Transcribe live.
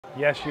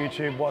Yes,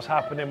 YouTube, what's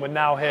happening? We're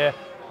now here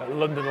at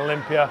London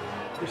Olympia,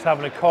 just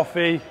having a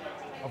coffee.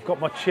 I've got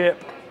my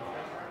chip,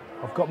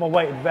 I've got my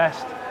weighted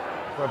vest.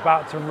 We're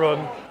about to run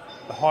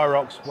the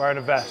HYROX wearing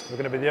a vest. We're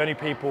going to be the only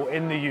people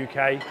in the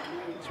UK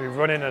to be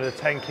running at a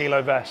 10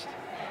 kilo vest.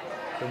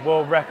 The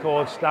world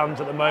record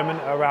stands at the moment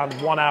at around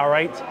 1 hour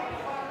 8.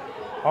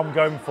 I'm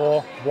going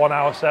for 1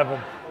 hour 7.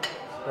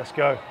 Let's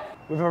go.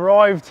 We've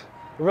arrived.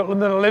 We're at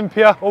London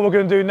Olympia. All we're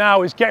going to do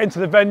now is get into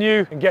the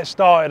venue and get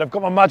started. I've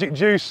got my magic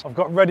juice. I've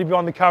got ready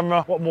behind the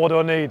camera. What more do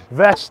I need?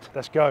 Vest.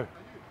 Let's go.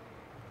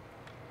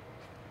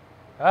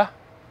 Huh?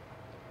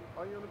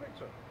 Are you on the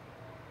picture?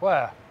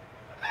 Where?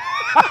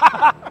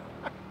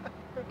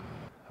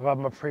 I've had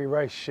my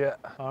pre-race shit.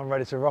 I'm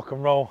ready to rock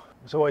and roll.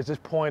 It's always this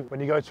point when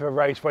you go to a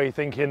race where you're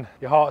thinking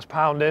your heart's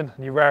pounding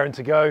and you're raring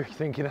to go. You're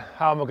thinking,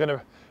 how am I going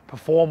to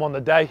perform on the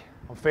day?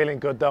 I'm feeling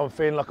good though. I'm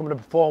feeling like I'm going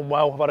to perform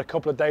well. I've had a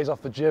couple of days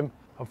off the gym.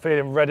 I'm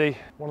feeling ready.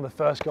 One of the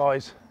first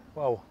guys,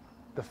 well,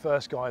 the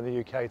first guy in the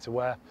UK to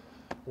wear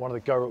one of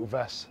the HYROX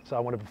vests. So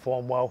I want to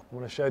perform well. I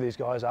want to show these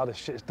guys how this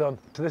shit's done.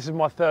 So this is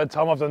my third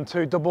time I've done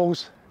 2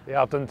 doubles.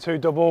 Yeah, I've done 2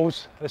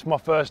 doubles. This is my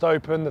first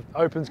open. The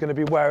open's going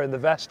to be wearing the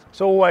vest. It's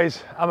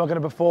always, am I going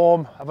to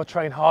perform? Have I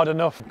trained hard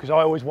enough? Because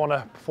I always want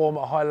to perform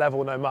at a high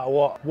level no matter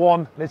what.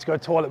 1, need to go to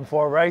the toilet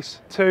before a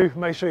race. 2,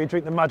 make sure you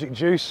drink the magic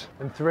juice.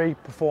 And 3,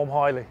 perform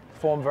highly.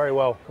 Perform very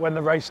well. When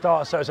the race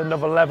starts, so it's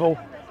another level.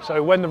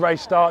 So when the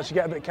race starts, you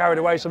get a bit carried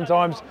away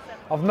sometimes.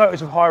 I've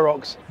noticed with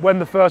HYROX, when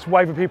the first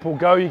wave of people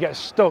go, you get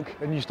stuck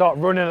and you start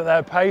running at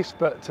their pace.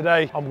 But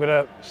today, I'm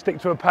gonna stick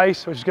to a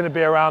pace, which is gonna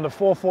be around a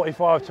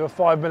 4:45 to a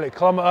 5-minute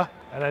kilometre,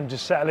 and then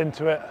just settle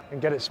into it and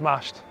get it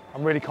smashed.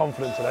 I'm really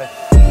confident today.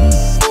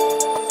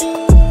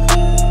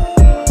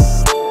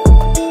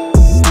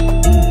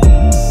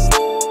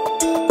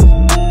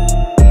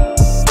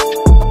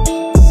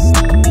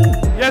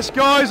 Yes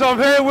guys, I'm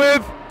here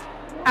with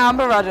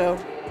Amber Ruddle.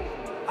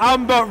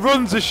 Amber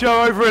runs the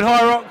show over in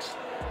HYROX.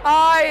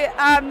 I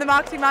am the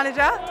marketing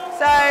manager,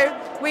 so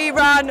we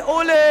run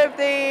all of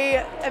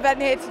the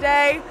event here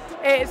today.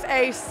 It's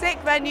a sick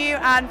venue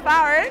and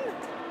Farron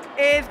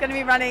is going to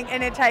be running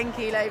in a 10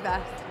 kilo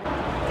vest.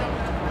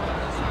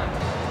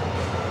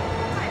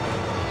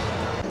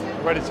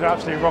 Ready to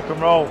absolutely rock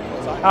and roll.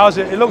 How's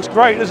it? It looks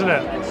great, doesn't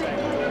it?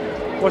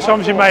 What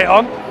time's your mate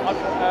on?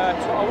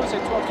 I would say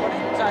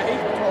 12:20. Is that heat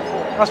or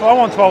 12:40? That's what I'm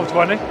on,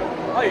 12:20.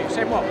 Oh, you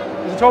same one?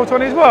 Is it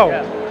 12:20 as well?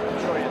 Yeah, I'm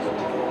sure it is.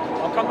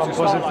 I'll come to I'm the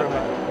buzzing start for a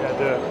line. minute. Yeah,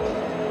 do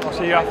it. I'll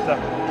see you after.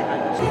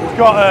 We've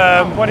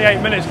got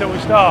 28 minutes till we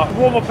start.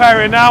 Warm-up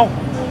area now.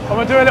 I'm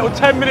going to do a little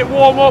 10-minute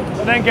warm-up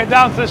and then get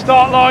down to the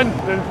start line.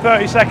 Then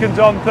 30 seconds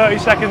on, 30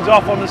 seconds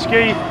off on the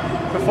ski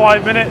for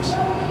 5 minutes.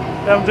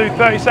 Then I'll do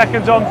 30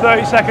 seconds on,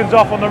 30 seconds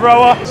off on the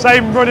rower.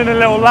 Same running a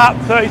little lap,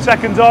 30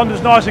 seconds on,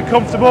 just nice and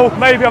comfortable.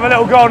 Maybe have a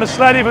little go on the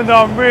sled, even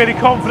though I'm really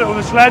confident with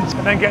the sleds,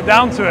 and then get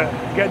down to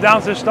it. Get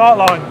down to the start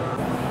line.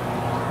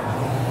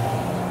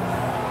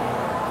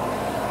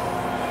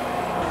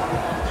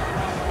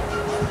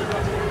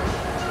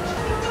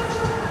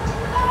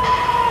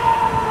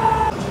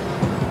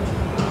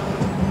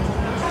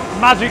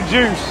 Magic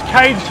juice,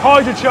 caged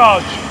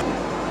hydrocharge.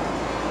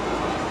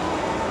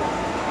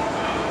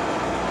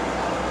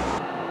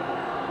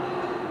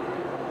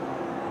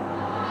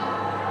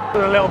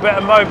 A little bit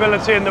of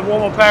mobility in the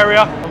warm-up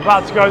area. I'm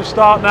about to go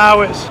start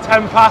now. It's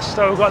 10 past,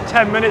 so we've got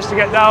 10 minutes to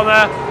get down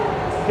there.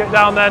 Get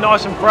down there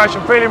nice and fresh.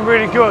 I'm feeling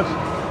really good.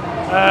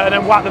 And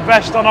then whack the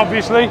vest on,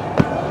 obviously,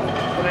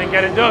 and then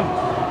get it done.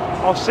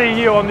 I'll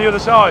see you on the other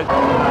side.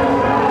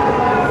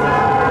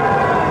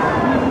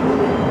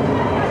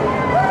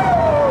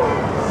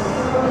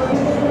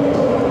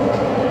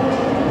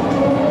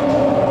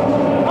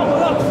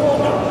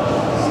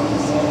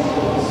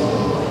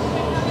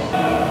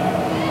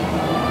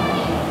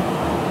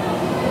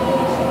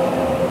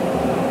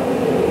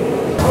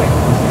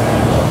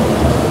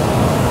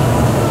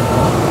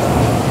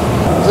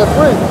 Is it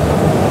free?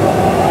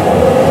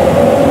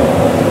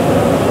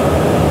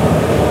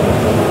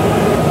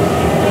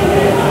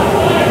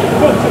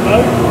 Got to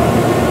know.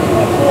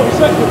 40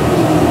 seconds.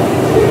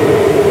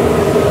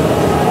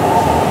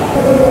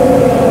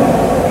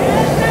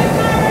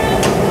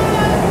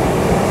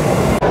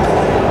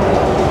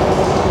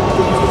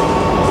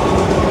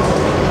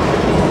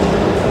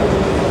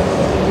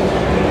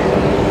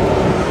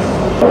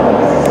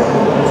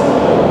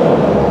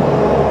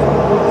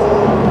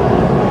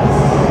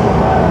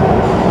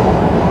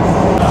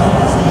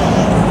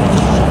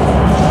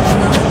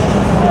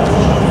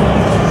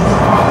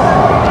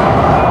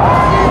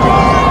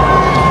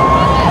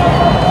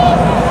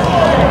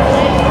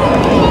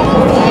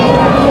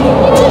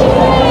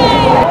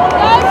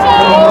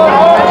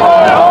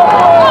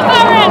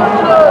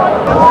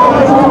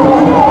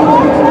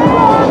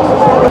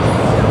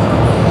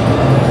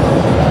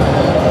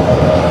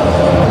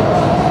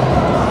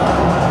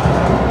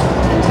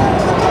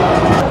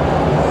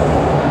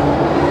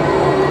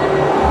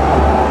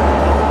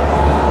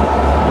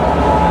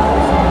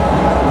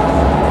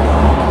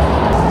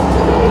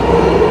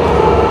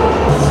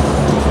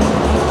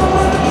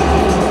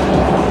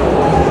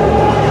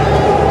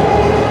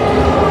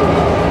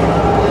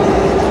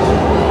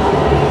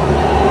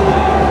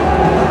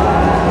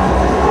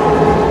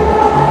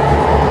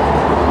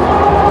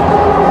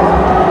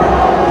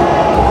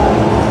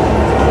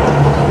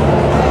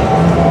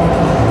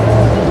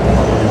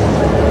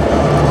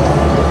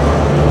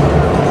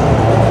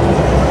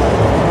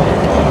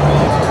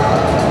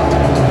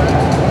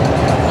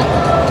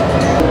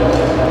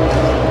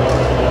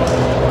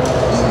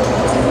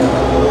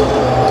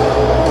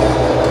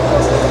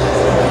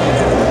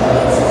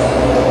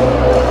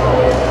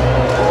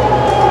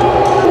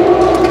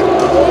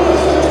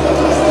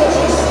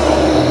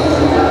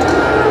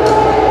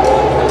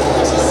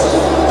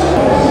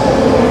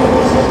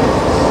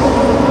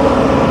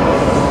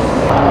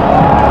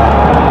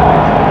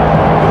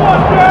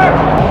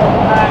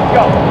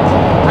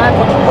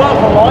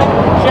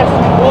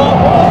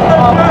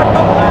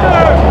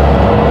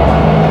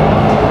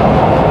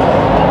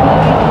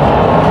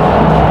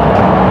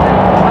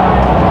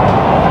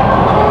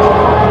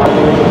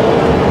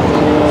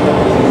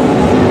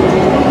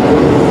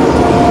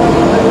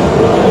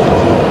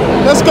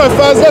 go,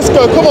 Faz, let's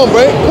go. Come on,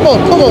 mate. Come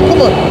on, come on,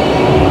 come on.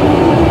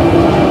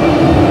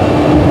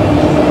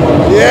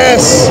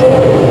 Yes.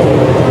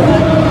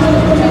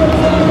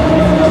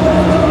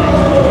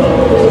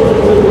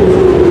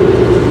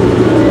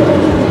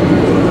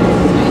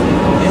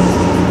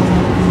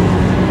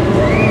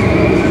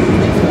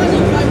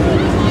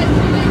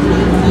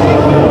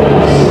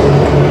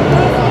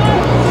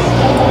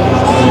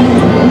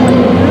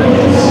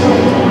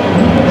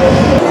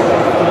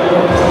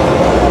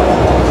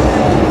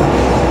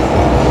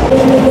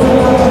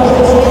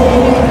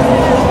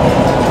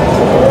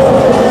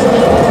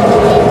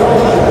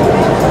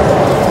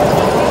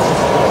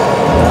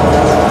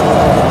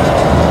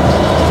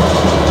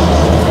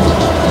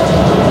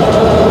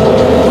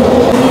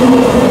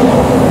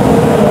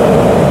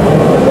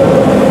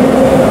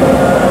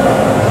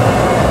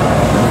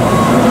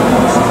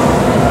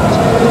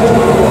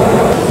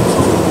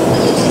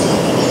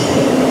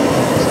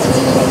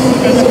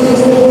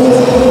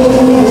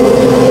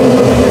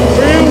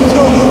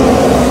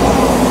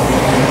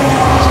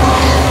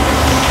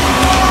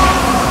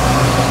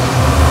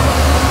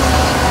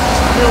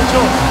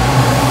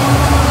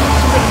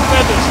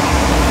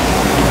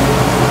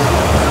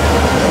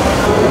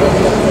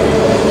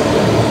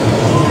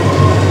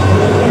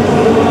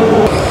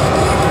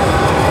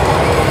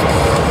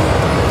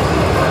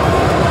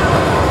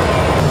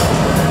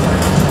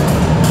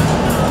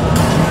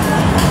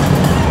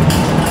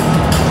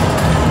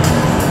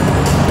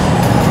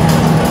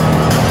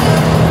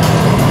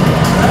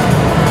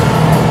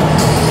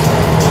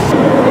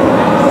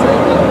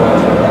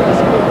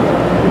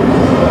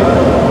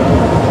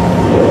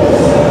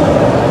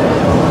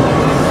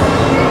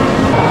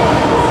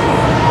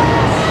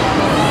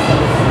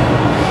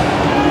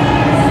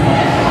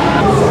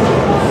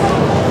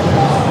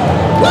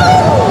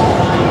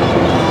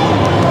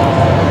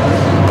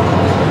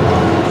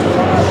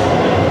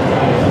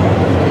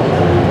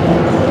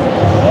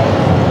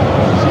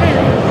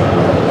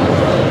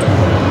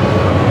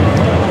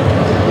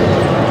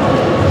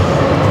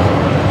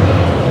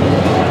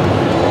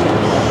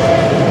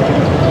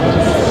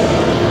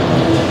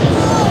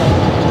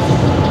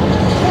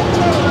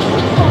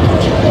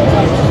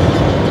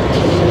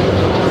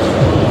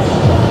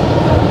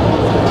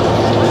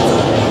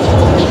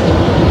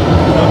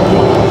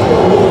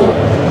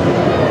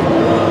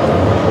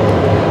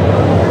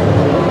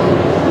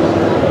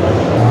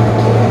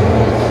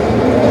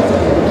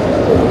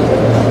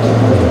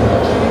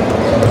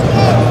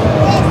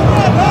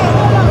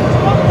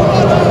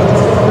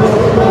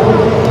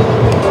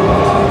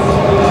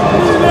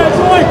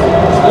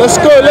 Let's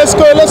go, let's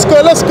go, let's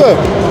go, let's go.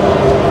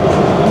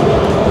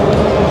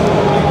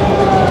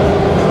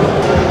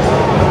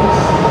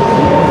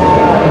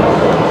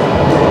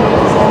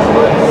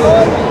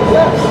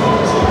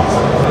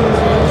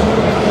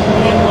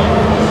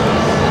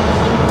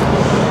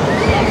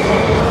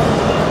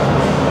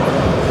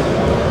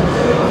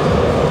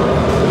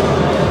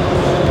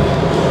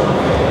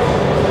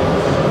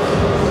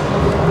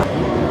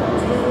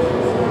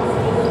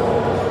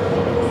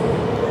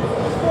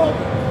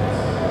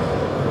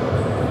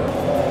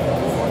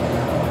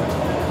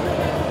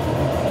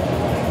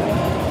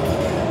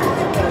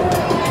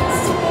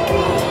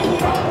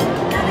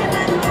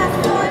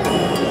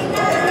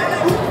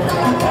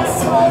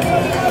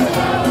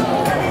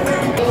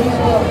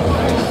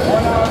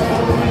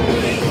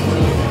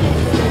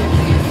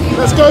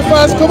 Let's go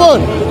fast, come on.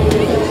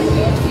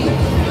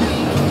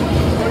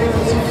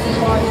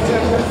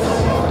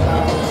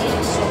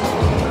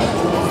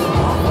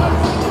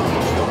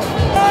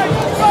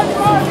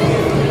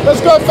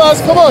 Let's go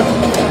fast, come on.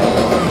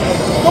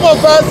 Come on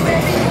fast.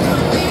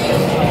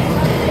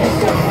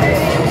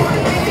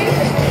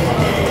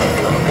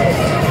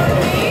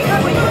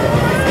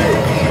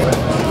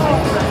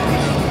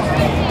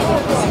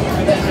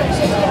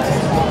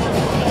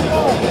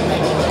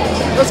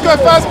 Let's go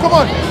fast, come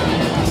on.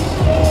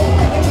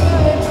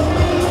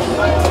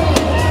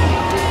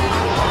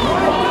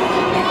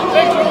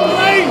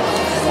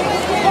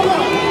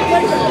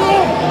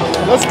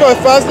 Let's go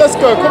fast, let's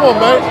go, come on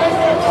mate.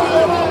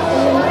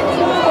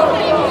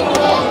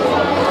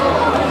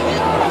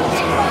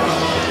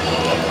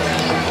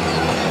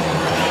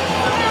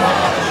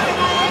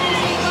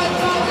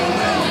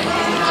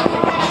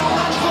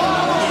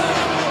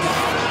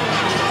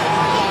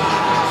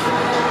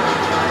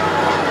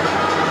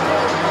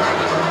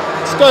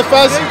 Let's go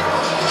fast.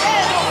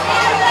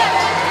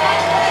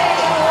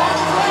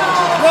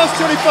 Last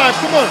 25,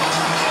 come on.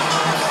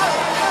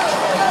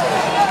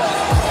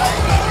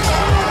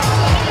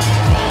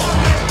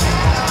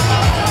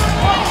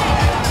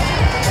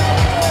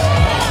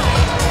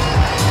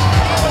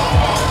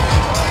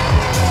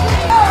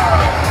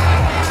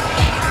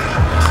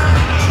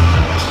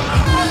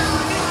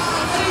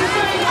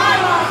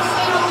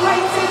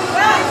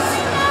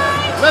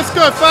 Let's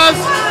go, Faz.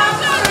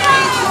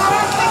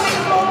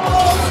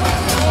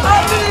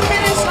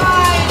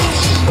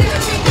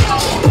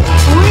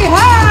 We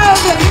have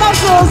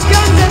muscles,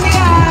 guns in the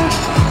air.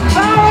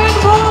 Baron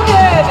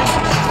Morgan,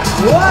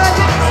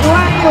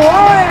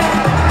 121.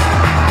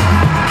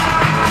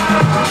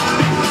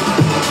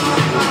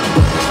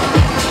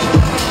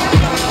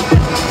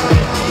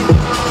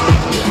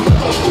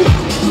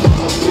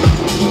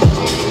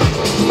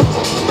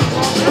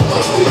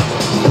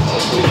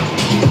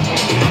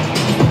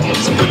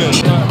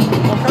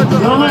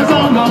 Summer's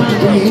gonna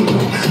be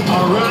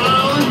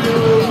around you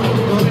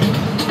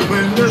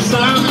when the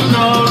sun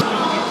knows.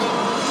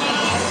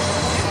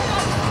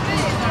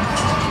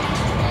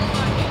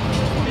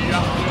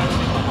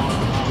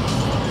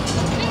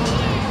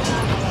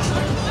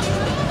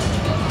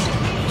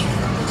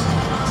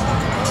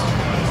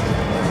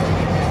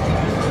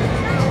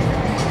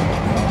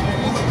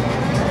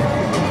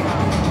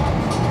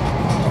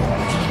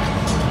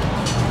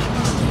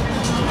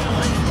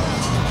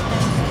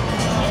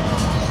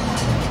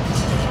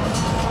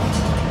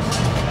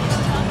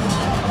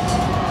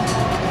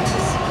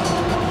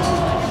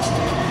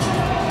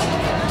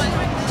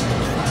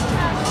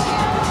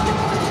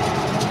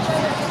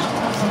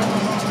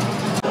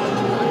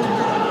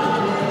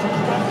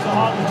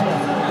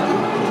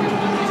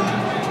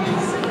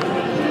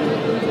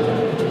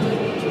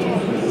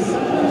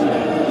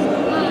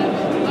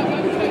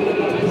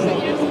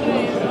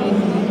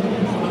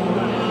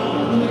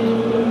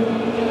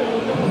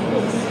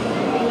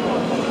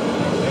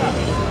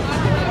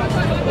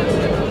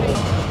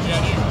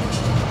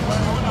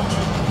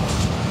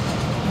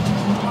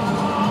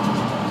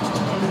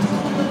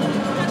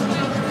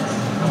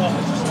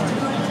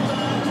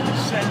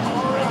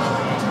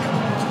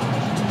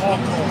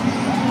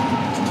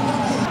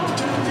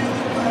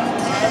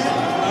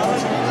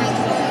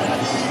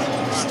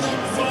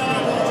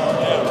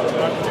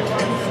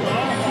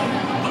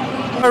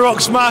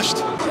 HYROX smashed.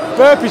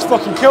 Burpees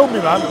fucking killed me,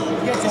 man.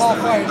 Get to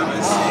halfway.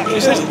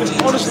 It's just,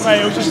 honestly,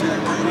 mate, it was just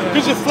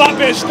because of a flat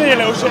bit of steel.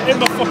 It was in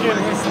my fucking.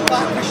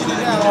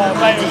 Oh,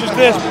 mate, it was just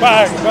this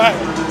bang, bang.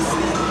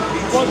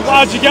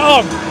 How'd you get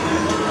on?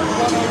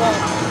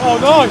 101. Oh,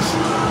 nice.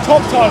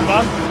 Top time,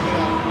 man.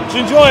 Did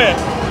you enjoy it?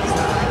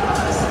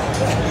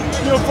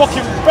 You were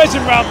fucking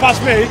buzzing round past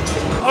me.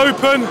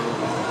 Open,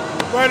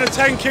 wearing a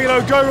 10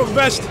 kilo HYROX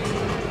vest.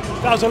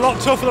 That was a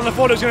lot tougher than I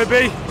thought it was going to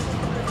be.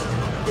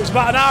 It was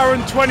about an hour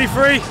and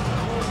 23.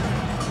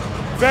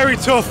 Very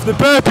tough. The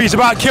burpees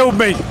about killed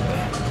me.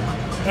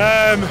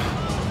 I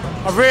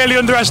really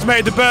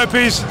underestimated the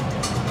burpees.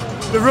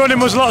 The running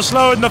was a lot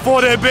slower than I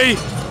thought it would be.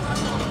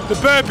 The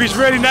burpees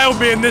really nailed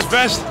me in this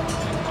vest.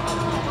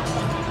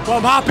 But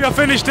I'm happy I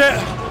finished it.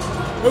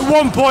 At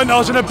one point I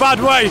was in a bad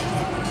way.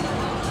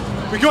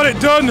 We got it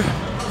done.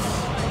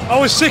 I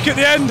was sick at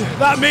the end.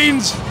 That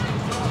means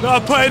that I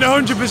put in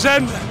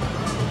 100%.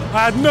 I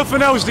had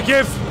nothing else to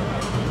give.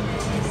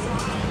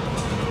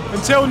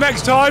 Until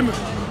next time,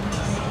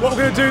 what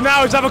we're going to do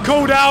now is have a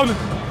cool down,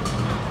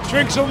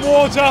 drink some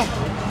water,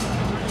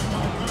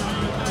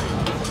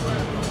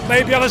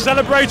 maybe have a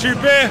celebratory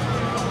beer.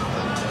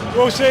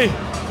 We'll see.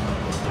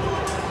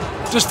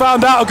 Just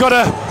found out I've got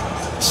a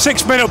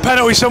 6-minute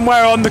penalty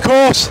somewhere on the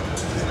course.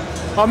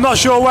 I'm not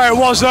sure where it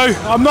was though.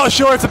 I'm not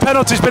sure if the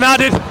penalty's been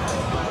added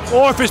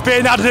or if it's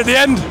being added at the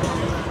end.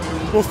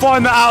 We'll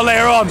find that out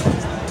later on.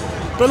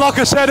 But like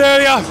I said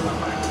earlier,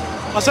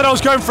 I said I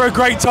was going for a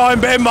great time,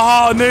 but in my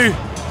heart I knew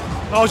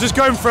I was just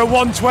going for a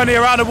 120,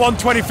 around a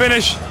 120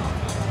 finish,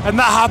 and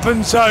that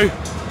happened, so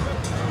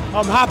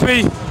I'm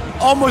happy.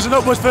 Onwards and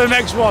upwards for the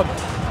next one.